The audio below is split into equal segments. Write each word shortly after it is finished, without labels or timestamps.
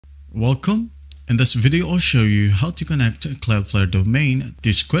Welcome. In this video, I'll show you how to connect a Cloudflare domain to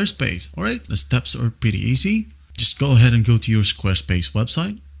Squarespace. Alright, the steps are pretty easy. Just go ahead and go to your Squarespace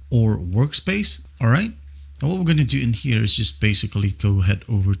website or workspace. Alright, now what we're going to do in here is just basically go ahead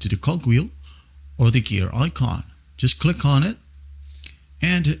over to the cogwheel or the gear icon. Just click on it,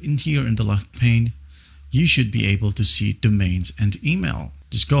 and in here in the left pane, you should be able to see domains and email.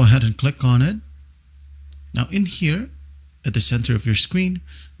 Just go ahead and click on it. Now in here, at the center of your screen,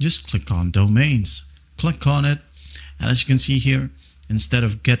 just click on domains. Click on it, and as you can see here, instead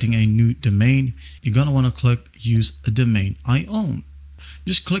of getting a new domain, you're going to want to click use a domain I own.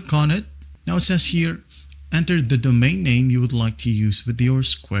 Just click on it. Now it says here, enter the domain name you would like to use with your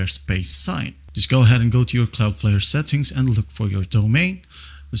Squarespace site. Just go ahead and go to your Cloudflare settings and look for your domain.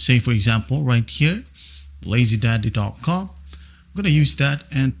 Let's say, for example, right here, lazydaddy.com. I'm going to use that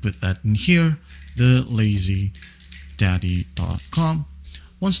and put that in here, the lazydaddy.com.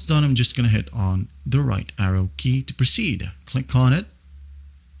 Once done, I'm just going to hit on the right arrow key to proceed. Click on it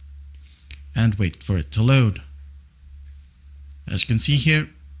and wait for it to load. As you can see here,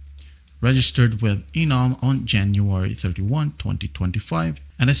 registered with Enum on January 31, 2025.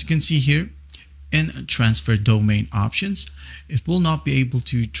 And as you can see here, in transfer domain options, it will not be able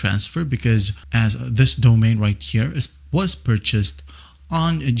to transfer because as this domain right here was purchased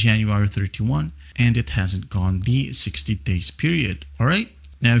on January 31 and it hasn't gone the 60 days period. All right.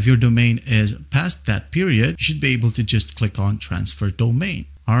 Now, if your domain is past that period, you should be able to just click on transfer domain.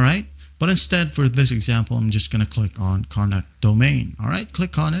 All right. But instead, for this example, I'm just going to click on connect domain. All right.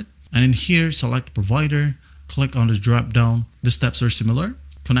 Click on it. And in here, select provider, click on the drop down. The steps are similar,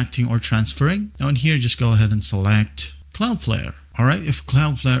 connecting or transferring. Now in here, just go ahead and select Cloudflare. All right. If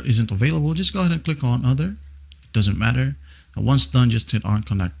Cloudflare isn't available, just go ahead and click on other. It doesn't matter. And once done, just hit on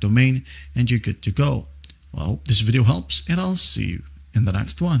connect domain and you're good to go. Well, this video helps and I'll see you in the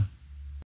next one.